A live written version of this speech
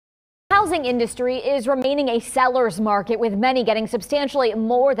housing industry is remaining a seller's market, with many getting substantially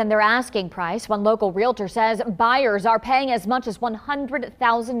more than their asking price. One local realtor says buyers are paying as much as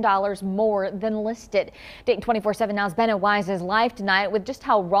 $100,000 more than listed. Dayton 24/7 Now's Bennett Wise is live tonight with just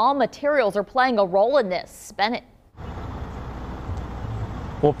how raw materials are playing a role in this. Bennett.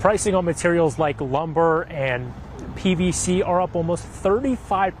 Well, pricing on materials like lumber and PVC are up almost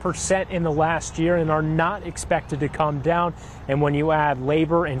 35% in the last year and are not expected to come down. And when you add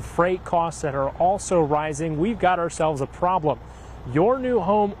labor and freight costs that are also rising, we've got ourselves a problem. Your new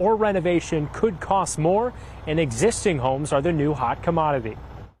home or renovation could cost more, and existing homes are the new hot commodity.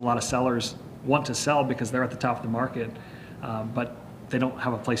 A lot of sellers want to sell because they're at the top of the market, but they don't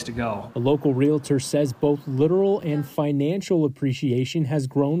have a place to go. A local realtor says both literal and financial appreciation has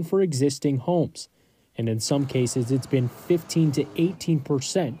grown for existing homes. And in some cases, it's been 15 to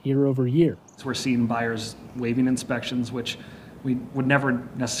 18% year over year. So we're seeing buyers waiving inspections, which we would never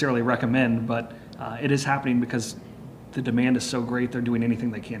necessarily recommend, but it is happening because the demand is so great, they're doing anything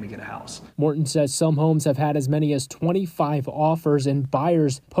they can to get a house. Morton says some homes have had as many as 25 offers and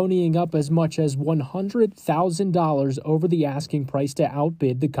buyers ponying up as much as $100,000 over the asking price to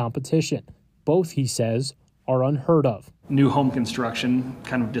outbid the competition. Both, he says, are unheard of. New home construction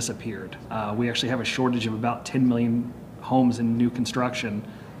kind of disappeared. We actually have a shortage of about 10 million homes in new construction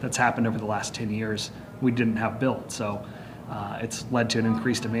that's happened over the last 10 years we didn't have built. So it's led to an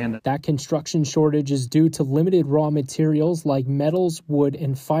increased demand. That construction shortage is due to limited raw materials like metals, wood,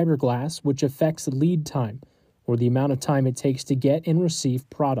 and fiberglass, which affects lead time, or the amount of time it takes to get and receive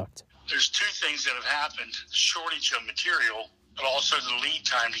product. There's two things that have happened: the shortage of material, but also the lead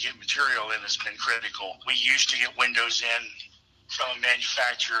time to get material in has been critical. We used to get windows in from a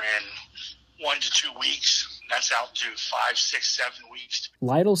manufacturer in 1 to 2 weeks. That's out to 5, 6, 7 weeks.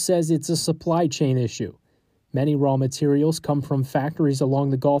 Lytle says it's a supply chain issue. Many raw materials come from factories along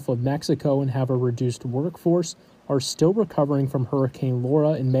the Gulf of Mexico and have a reduced workforce, are still recovering from Hurricane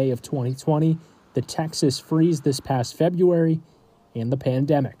Laura in May of 2020, the Texas freeze this past February, and the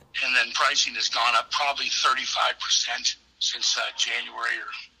pandemic. And then pricing has gone up probably 35% since January or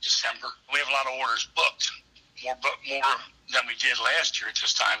December. We have a lot of orders booked, more than we did last year at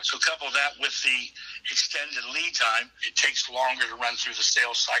this time. So couple that with the extended lead time, it takes longer to run through the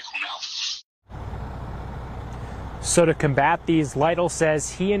sales cycle now. So to combat these, Lytle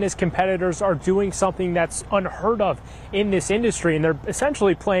says he and his competitors are doing something that's unheard of in this industry, and they're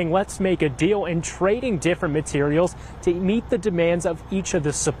essentially playing let's make a deal and trading different materials to meet the demands of each of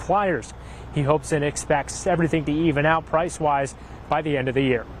the suppliers. He hopes and expects everything to even out price-wise by the end of the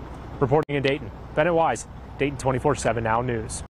year. Reporting in Dayton, Bennett Wise, Dayton 24/7 Now News.